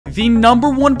the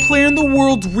 #1 player in the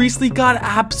world, recently got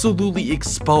absolutely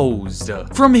exposed.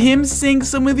 From him saying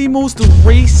some of the most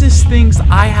racist things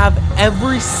I have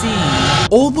ever seen,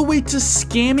 all the way to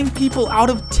scamming people out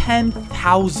of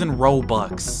 10,000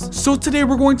 Robux. So today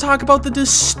we're going to talk about the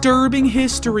disturbing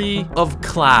history of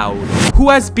Cloud, who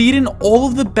has beaten all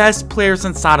of the best players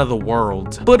inside of the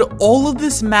world. But all of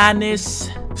this madness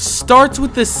starts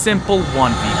with a simple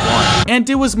 1v1, and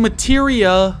it was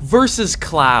Materia versus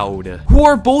Cloud, who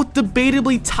are both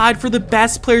debatably tied for the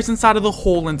best players inside of the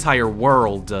whole entire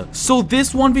world. So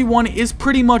this 1v1 is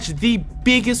pretty much the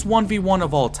biggest 1v1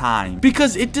 of all time,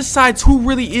 because it decides who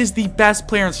really is the best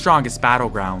player and strongest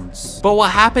Battlegrounds. But what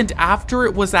happened after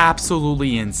it was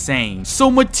absolutely insane.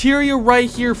 So Materia right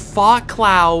here fought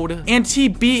Cloud, and he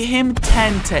beat him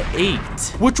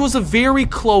 10-8, which was a very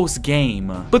close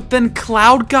game. But then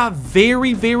Cloud got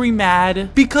very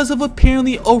mad because of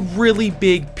apparently a really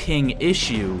big ping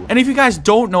issue. And if you guys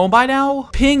don't know by now,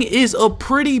 ping is a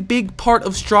pretty big part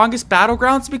of strongest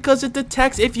Battlegrounds because it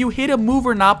detects if you hit a move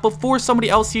or not before somebody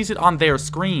else sees it on their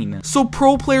screen. So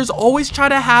pro players always try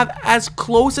to have as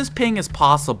close as ping as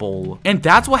possible. And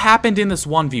that's what happened in this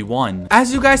 1v1.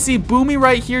 As you guys see, Boomy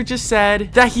right here just said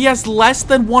that he has less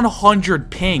than 100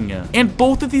 ping. And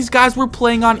both of these guys were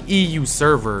playing on EU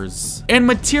servers. And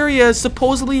Materia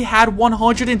supposedly had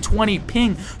 120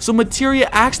 ping. So Materia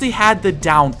actually had the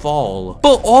downfall.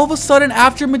 But all of a sudden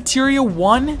after Materia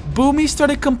won, Boomy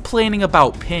started complaining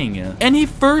about ping. And he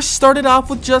first started off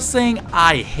with just saying,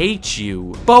 "I hate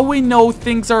you." But we know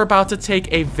things are about to take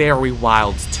a very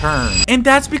wild turn. And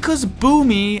that's because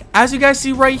Boomy, as you guys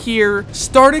see right here,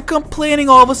 started complaining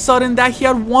all of a sudden that he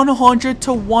had 100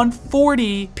 to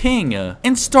 140 ping.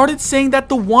 And started saying that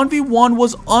the 1v1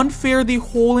 was unfair the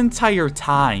whole entire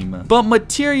time. But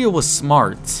Materia was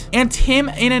smart. And him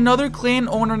and another clan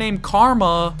owner named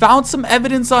Karma found some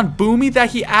evidence on Boomy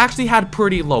that he actually had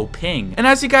pretty low ping. And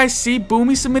as you guys see,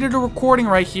 Boomy submitted a recording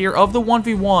right here of the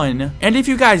 1v1. And if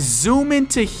you guys zoom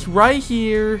into right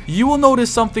here, you will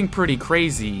notice something pretty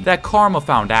crazy that Karma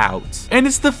found out. And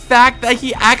it's the fact that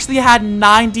he actually had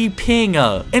 90 ping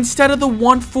instead of the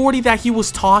 140 that he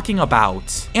was talking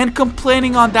about. And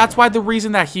complaining on that's why the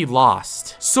reason that he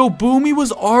lost. So Boomy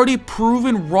was already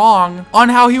proven wrong on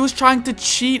how he was trying to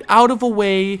cheat out of a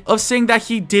way of saying that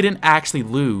he didn't actually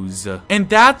lose. And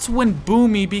that's when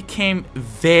Boomy became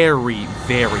very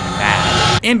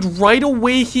mad. And right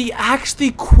away, he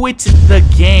actually quit the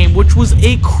game, which was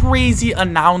a crazy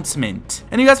announcement.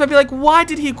 And you guys might be like, why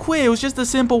did he quit? It was just a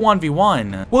simple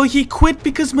 1v1. Well, he quit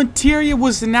because Materia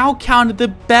was now counted the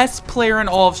best player in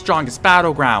all of strongest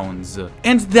Battlegrounds.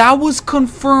 And that was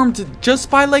confirmed just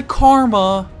by like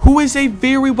Karma, who is a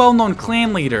very well-known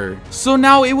clan leader. So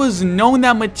now it was known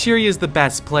that Materia is the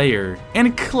best player.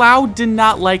 And Cloud did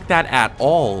not like that at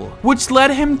all, which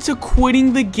led him to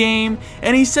quitting the game.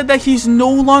 And he said that he's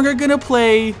no longer gonna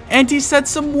play. And he said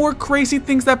some more crazy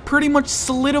things that pretty much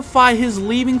solidify his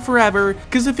leaving forever,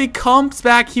 because if he comes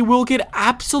back, he will get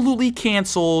absolutely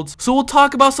canceled. So we'll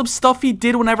talk about some stuff he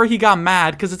did whenever he got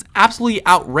mad, because it's absolutely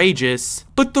outrageous.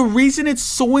 But the reason it's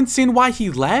so insane why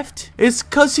he left is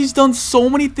because he's done so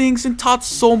many things and taught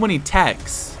so many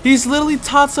techs. He's literally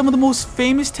taught some of the most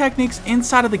famous techniques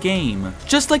inside of the game,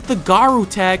 just like the Garu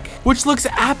tech, which looks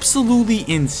absolutely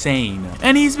insane.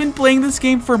 And he's been playing this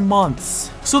game for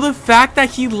months. So the fact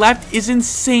that he left is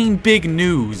insane big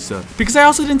news. Because I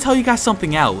also didn't tell you guys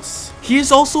something else. He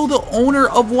is also the owner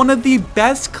of one of the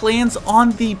best clans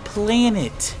on the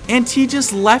planet. And he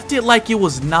just left it like it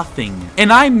was nothing.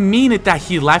 And I mean it that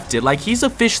he left it, like he's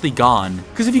officially gone.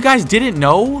 Because if you guys didn't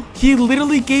know, he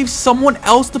literally gave someone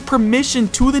else the permission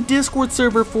to the Discord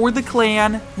server for the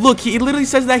clan. Look, he literally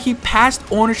says that he passed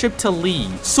ownership to Lee.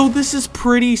 So this is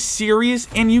pretty serious,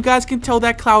 and you guys can tell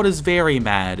that Cloud is very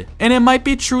mad. And it might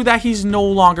be true that he's no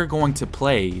longer going to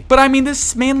play. But I mean,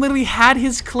 this man literally had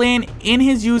his clan in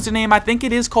his username. I think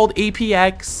it is called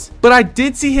APX. But I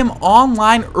did see him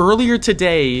online earlier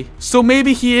today. So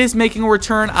maybe he is making a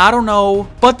return. I don't know.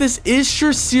 But this is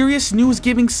sure serious news,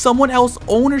 giving someone else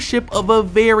ownership of a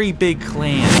very big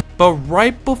clan. But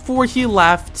right before he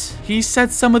left, he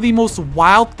said some of the most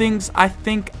wild things I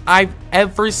think I've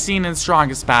ever seen in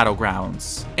strongest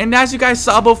Battlegrounds. And as you guys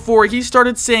saw before, he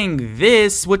started saying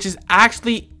this, which is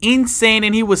actually insane,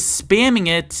 and he was spamming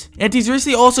it. And he's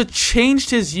recently also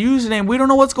changed his username. We don't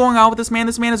know what's going on with this man.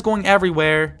 This man is going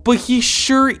everywhere. But he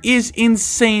sure is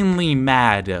insanely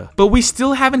mad. But we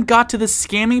still haven't got to the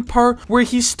scamming part where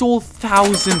he stole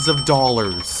thousands of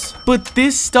dollars. But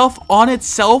this stuff on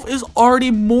itself is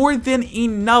already more than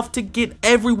enough to get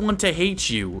everyone to hate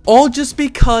you. All just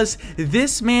because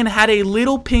this man had a a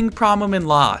little ping problem and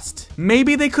lost.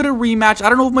 Maybe they could have rematched. I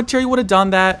don't know if Materia would have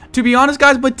done that. To be honest,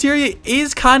 guys, Materia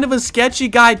is kind of a sketchy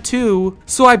guy too.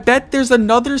 So I bet there's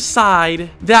another side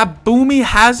that Boomy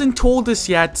hasn't told us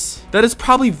yet that is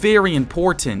probably very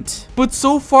important. But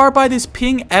so far by this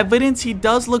ping evidence, he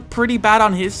does look pretty bad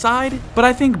on his side. But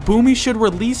I think Boomy should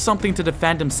release something to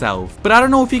defend himself. But I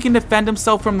don't know if he can defend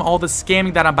himself from all the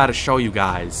scamming that I'm about to show you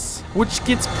guys, which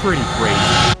gets pretty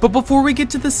crazy. But before we get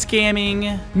to the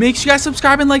scamming, make sure you guys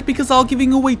subscribe and like, because I'll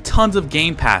giving away tons of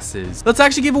game passes. Let's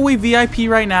actually give away VIP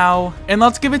right now, and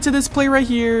let's give it to this play right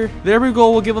here. There we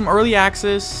go. We'll give him early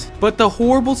access. But the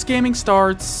horrible scamming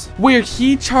starts where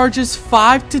he charges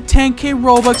 5 to 10k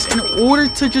Robux in order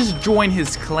to just join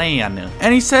his clan,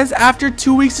 and he says after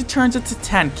 2 weeks it turns into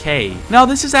 10k. Now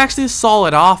this is actually a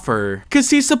solid offer, because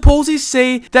he supposedly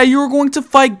say that you're going to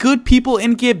fight good people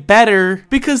and get better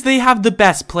because they have the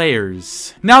best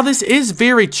players. Now this is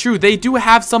very true. They do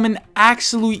have some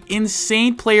absolutely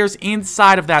insane players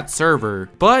inside of that server,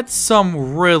 but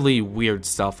some really weird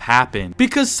stuff happened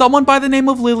because someone by the name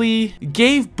of Lily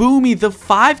gave Boomy the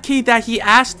 5k that he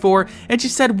asked for, and she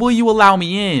said, will you allow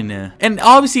me in? And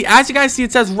obviously, as you guys see,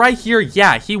 it says right here,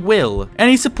 yeah, he will. And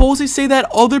he supposedly say that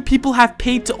other people have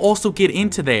paid to also get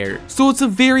into there, so it's a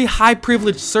very high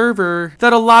privileged server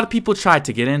that a lot of people tried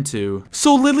to get into.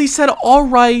 So Lily said, all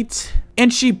right,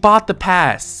 and she bought the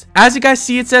pass. As you guys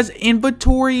see, it says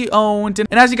inventory owned, and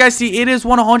as you guys see, it is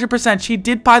 100%. She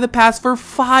did buy the pass for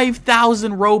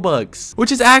 5,000 Robux,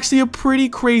 which is actually a pretty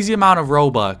crazy amount of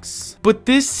Robux. But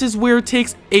this is where it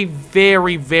takes a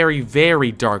very, very,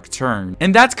 very dark turn,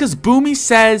 and that's because Boomy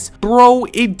says, bro,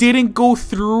 it didn't go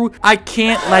through. I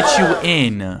can't let you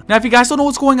in. Now, if you guys don't know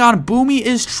what's going on, Boomy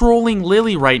is trolling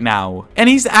Lily right now, and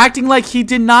he's acting like he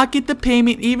did not get the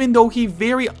payment, even though he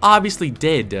very obviously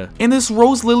did. And this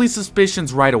rose Lily's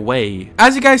suspicions right away.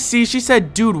 As you guys see, she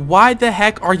said, dude, why the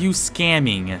heck are you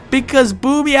scamming? Because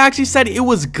Boomy actually said it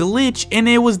was glitch and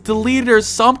it was deleted or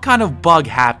some kind of bug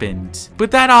happened.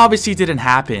 But that obviously didn't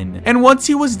happen. And once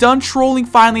he was done trolling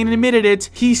finally and admitted it,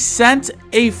 he sent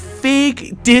a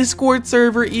fake Discord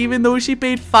server even though she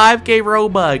paid 5k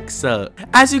Robux.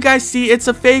 As you guys see, it's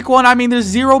a fake one. I mean, there's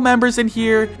 0 members in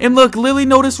here. And look, Lily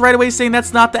noticed right away saying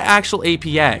that's not the actual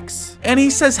APX. And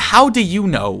he says, how do you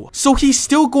know? So he's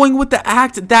still going with the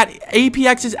act that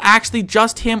APX is actually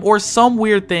just him or some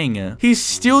weird thing. He's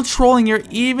still trolling her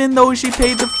even though she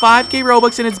paid the 5k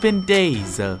Robux and it's been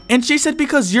days. And she said,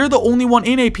 because you're the only one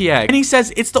in APX. And he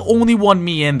says, it's the only one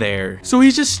me in there. So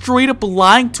he's just straight up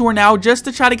lying to her now just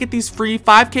to try to get these free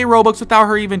 5k Robux without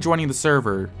her even joining the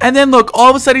server. And then look, all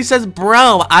of a sudden he says,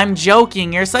 bro, I'm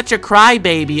joking. You're such a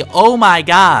crybaby. Oh my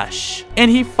gosh. And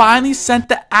he finally sent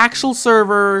the actual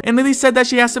server, and Lily said that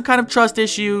she has some kind of trust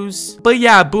issues. But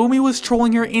yeah, Boomy was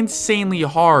trolling her insanely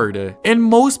hard, and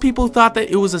most people thought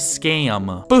that it was a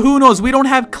scam. But who knows, we don't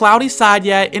have Cloudy's side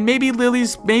yet, and maybe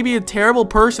Lily's maybe a terrible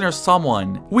person or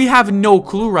someone. We have no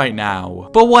clue right now.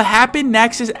 But what happened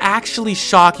next is actually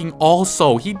shocking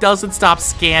also. He doesn't stop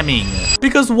scamming,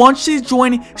 because once she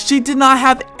joined, she did not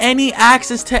have any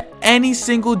access to any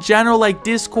single general like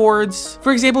Discords.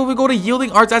 For example, if we go to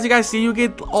Yielding Arts, as you guys see, you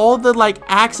get all the like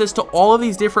access to all of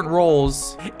these different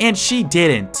roles, and she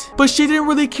didn't. But she didn't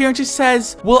really care, and she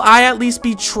says, will I at least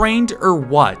be trained or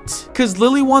what? Because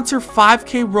Lily wants her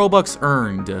 5k Robux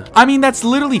earned. I mean, that's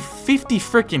literally 50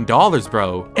 freaking dollars,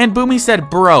 bro. And Boomy said,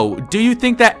 bro, do you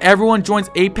think that everyone joins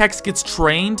Apex gets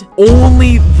trained?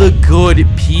 Only the good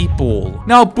people.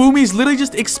 Now Boomy's literally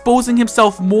just exposing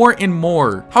himself more and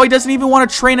more, how he doesn't even want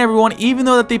to train everyone even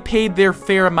though that they paid their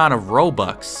fair amount of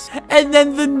Robux. And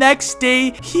then the next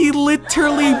day he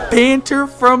literally banned her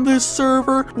from the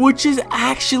server, which is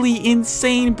actually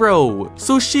insane, bro.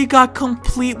 So she got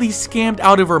completely scammed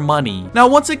out of her money. Now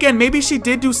once again, maybe she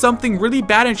did do something really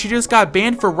bad and she just got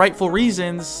banned for rightful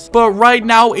reasons, but right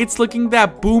now it's looking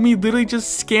that Boomy literally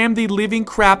just scammed the living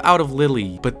crap out of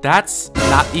Lily. But that's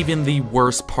not even the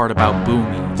worst part about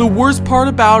Boomy. The worst part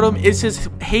about him is his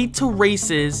hate to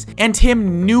races and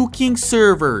him nuking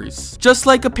servers. Just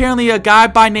like apparently a guy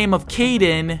by name of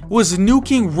Caden was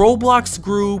nuking Roblox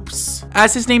groups,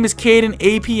 as his name is Caden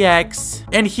APX,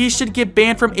 and he should get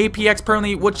banned from APX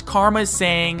apparently, which Karma is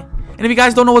saying. And if you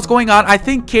guys don't know what's going on, I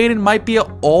think Caden might be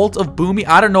an alt of Boomy.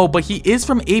 I don't know, but he is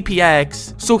from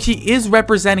APX, so he is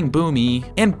representing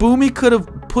Boomy. And Boomy could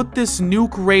have put this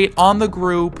nuke rate on the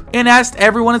group and asked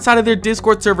everyone inside of their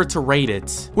Discord server to rate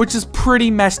it, which is pretty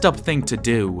messed up thing to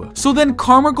do. So then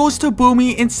Karma goes to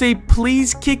Boomy and say,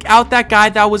 please kick out that guy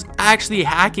that was actually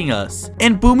hacking us.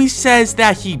 And Boomy says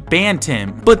that he banned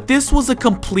him, but this was a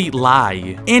complete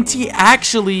lie. And he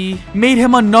actually made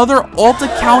him another alt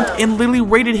account and literally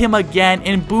rated him again,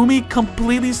 and Boomy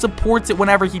completely supports it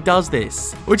whenever he does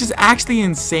this, which is actually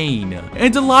insane.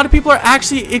 And a lot of people are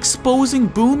actually exposing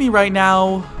Boomy right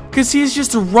now because he's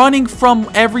just running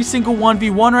from every single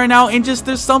 1v1 right now, and just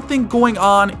there's something going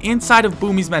on inside of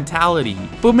Boomy's mentality.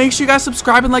 But make sure you guys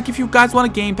subscribe and like if you guys want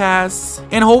a Game Pass,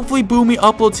 and hopefully Boomy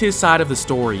uploads his side of the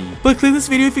story. But click this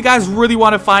video if you guys really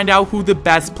want to find out who the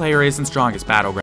best player is in Strongest Battlegrounds.